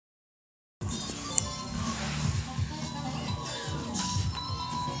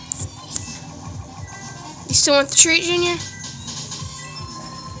You still want the treat, Junior?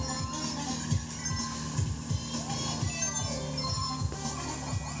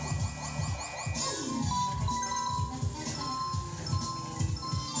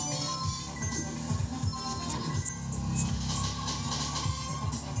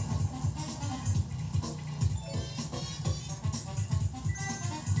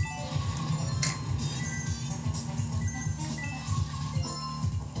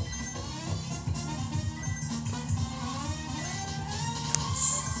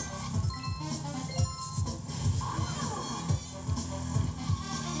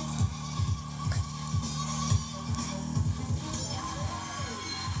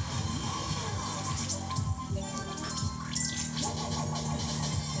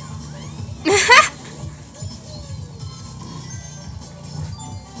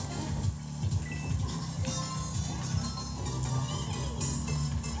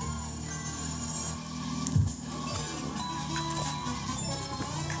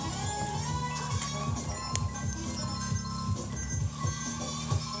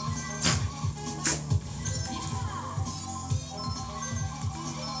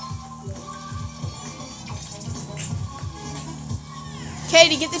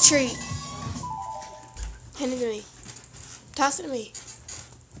 Katie, get the treat. Hand it to me. Toss it to me.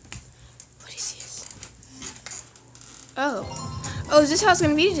 What is this? Oh. Oh, is this how it's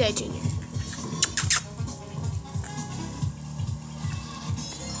going to be today, Junior?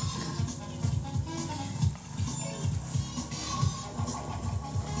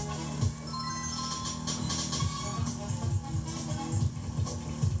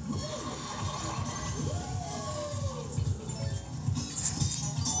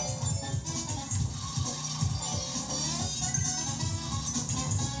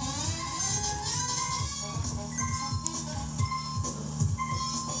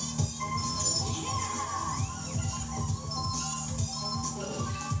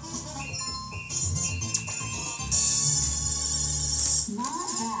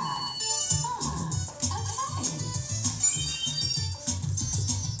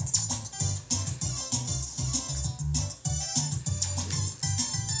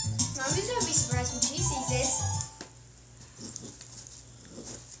 Mommy's gonna be surprised when she sees this.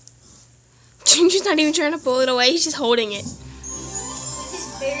 Junior's not even trying to pull it away, he's just holding it. With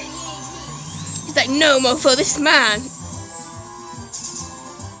his bare teeth. He's like, no, mofo, this is mine.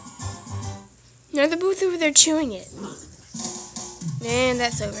 No, they're both over there chewing it. And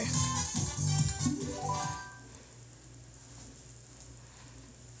that's over.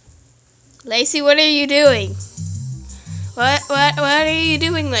 Lacey, what are you doing? What are you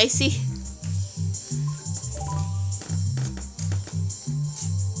doing, Lacey?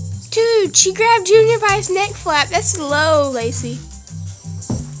 Dude, she grabbed Junior by his neck flap. That's low, Lacey.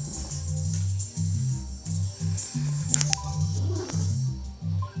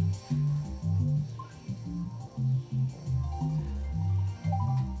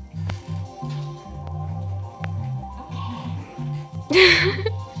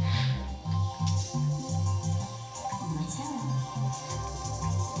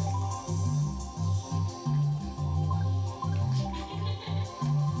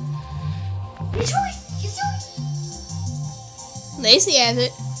 Lacey has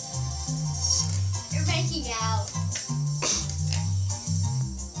it. You're making out.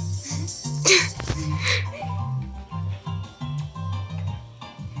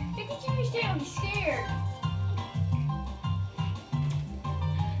 Look at you, you're down, he's scared.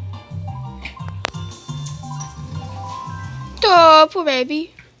 Oh, poor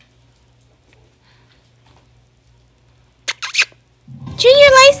baby. Junior,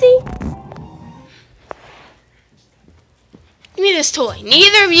 Lacey. Give me this toy.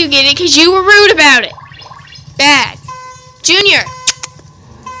 Neither of you get it because you were rude about it. Bad. Junior.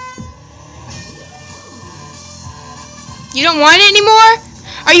 You don't want it anymore?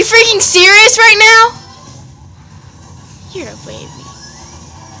 Are you freaking serious right now? You're a baby.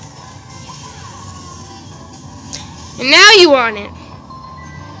 And now you want it.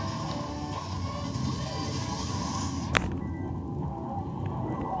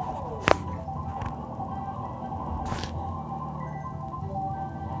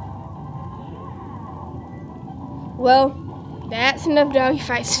 Well, that's enough doggy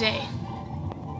fights today.